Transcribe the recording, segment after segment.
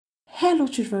Hello,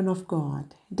 children of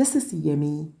God. This is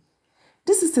Yemi.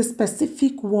 This is a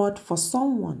specific word for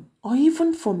someone, or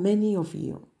even for many of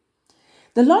you.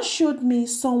 The Lord showed me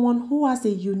someone who has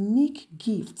a unique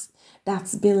gift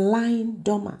that's been lying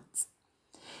dormant.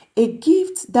 A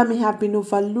gift that may have been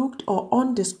overlooked or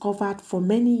undiscovered for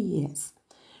many years.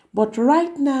 But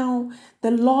right now, the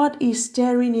Lord is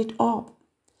stirring it up.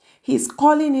 He's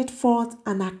calling it forth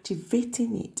and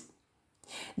activating it.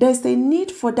 There's a need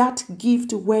for that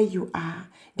gift where you are.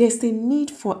 There's a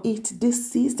need for it this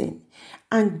season.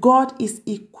 And God is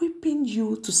equipping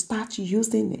you to start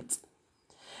using it.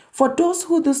 For those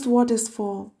who this word is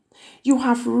for, you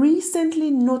have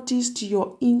recently noticed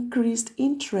your increased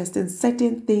interest in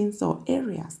certain things or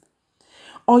areas.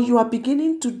 Or you are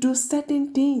beginning to do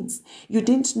certain things you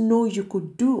didn't know you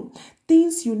could do.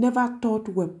 Things you never thought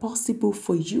were possible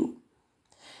for you.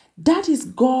 That is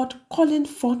God calling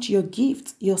forth your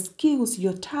gifts, your skills,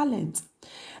 your talents.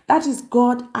 That is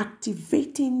God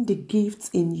activating the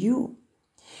gifts in you.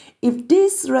 If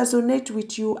this resonates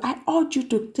with you, I urge you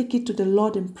to take it to the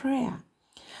Lord in prayer.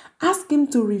 Ask Him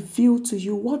to reveal to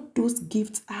you what those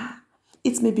gifts are.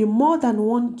 It may be more than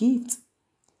one gift.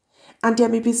 And there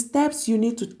may be steps you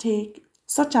need to take,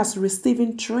 such as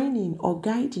receiving training or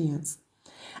guidance.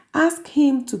 Ask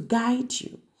Him to guide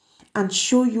you and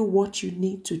show you what you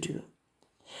need to do.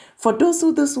 For those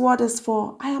who this word is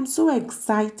for, I am so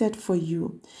excited for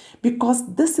you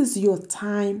because this is your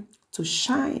time to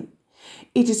shine.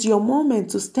 It is your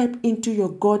moment to step into your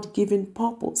God-given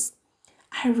purpose.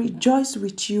 I rejoice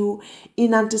with you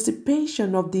in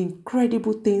anticipation of the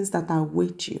incredible things that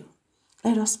await you.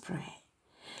 Let us pray.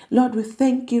 Lord, we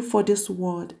thank you for this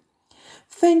word.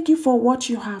 Thank you for what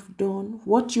you have done,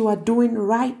 what you are doing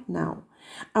right now,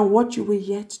 and what you will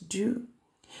yet do.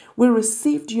 We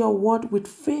received your word with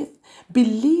faith,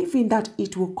 believing that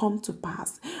it will come to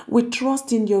pass. We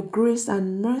trust in your grace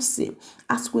and mercy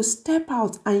as we step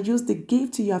out and use the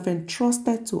gift you have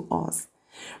entrusted to us,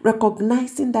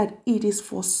 recognizing that it is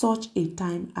for such a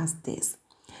time as this.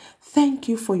 Thank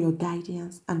you for your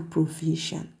guidance and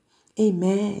provision.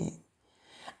 Amen.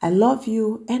 I love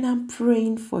you and I'm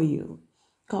praying for you.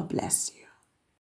 God bless you.